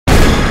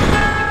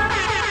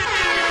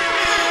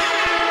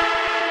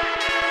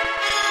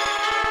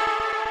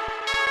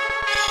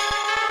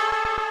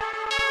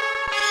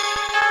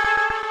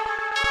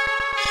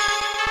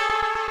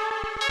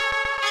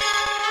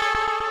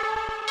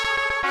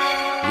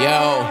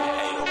Yo,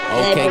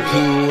 okay,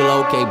 cool,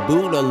 okay,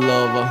 Buddha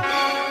lover.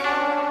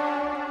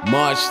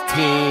 Mosh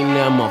team,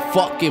 them my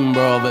fucking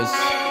brothers.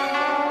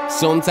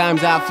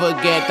 Sometimes I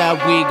forget that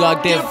we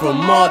got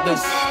different mothers.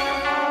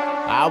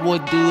 I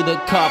would do the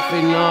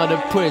coffin or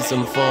the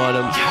prison for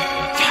them.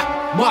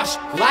 Mosh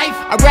life.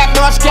 I rap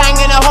Mosh gang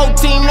and the whole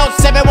team knows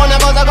every one of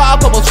us. I got a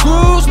couple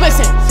screws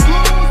missing.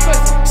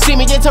 See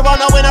me in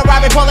Toronto in a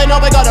Rari pulling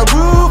over, got a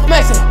roof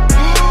missing.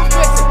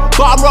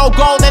 Bottom roll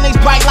gold and these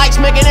bright lights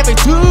making every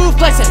tooth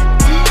listen.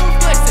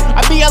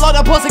 I be a lot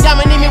of pussy, got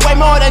me need me way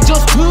more than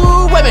just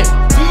 2 women.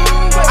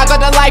 I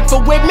got the life for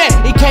with me.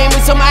 He came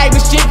with some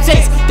Irish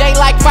gypsies. They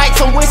like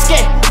fights and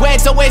whiskey.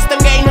 Where's the wisdom?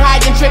 Getting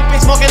high and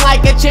tripping, smoking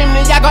like a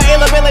chimney. I got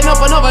illa building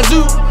up another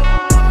zoo.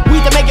 We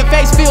to make your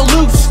face feel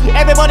loose.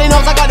 Everybody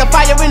knows I got the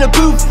fire in the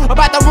booth.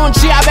 About to run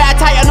shit, I better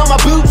tighten on my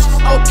boots.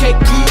 Okay,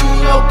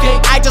 cool, okay.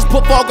 I just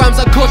put 4 grams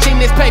of kush in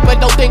this paper,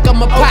 don't think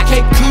I'm a pack. Okay,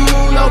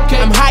 cool,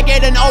 okay. I'm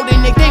higher than old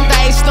and they think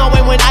that it's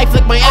snowing when I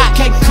flick my eye.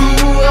 Okay,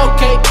 cool,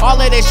 okay.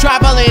 All of this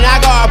traveling, I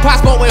got a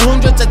passport with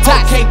hundreds of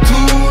tax. Okay,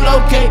 cool,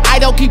 okay.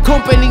 I don't keep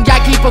company, I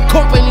keep a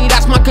company,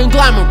 that's my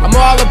conglomerate. I'm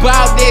all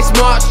about this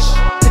Mosh.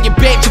 You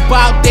bitch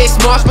about this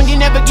Mosh, man, you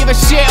never give a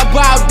shit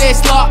about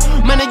this lot.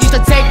 Man, I used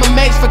to take my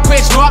mates for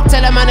Chris Rock. Tell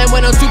them man, I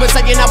went on Super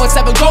Saiyan, I was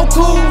 7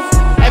 Goku.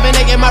 Every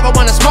nigga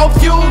marijuana smoke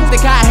fumes. They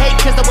can't hate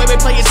cause the way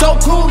we play is so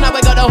cool. Now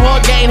we got the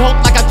whole getting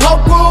hooked like a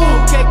cloakroom.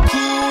 Okay,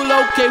 cool,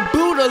 okay,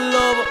 Buddha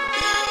lover.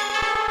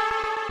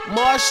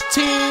 Mosh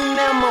team,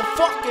 them my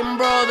fucking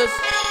brothers.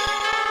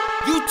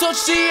 You touch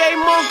CA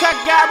Monk, I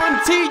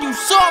guarantee you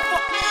suffer.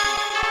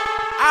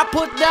 I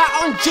put that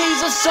on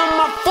Jesus and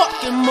my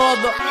fucking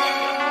mother.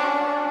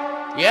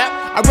 Yeah,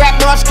 I rap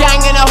Mosh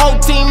gang and the whole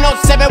team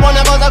knows every one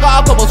of us. I got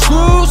a couple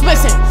screws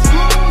missing.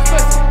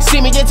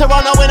 See me in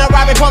Toronto in a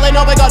Rari pulling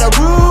over, got a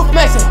roof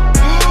missing.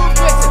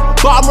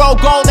 Bottom roll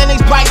gold and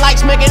these bright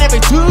lights making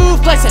every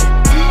tooth listen.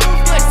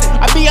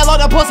 I be a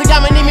lot of pussy, got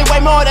me need me way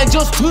more than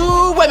just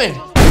 2 women.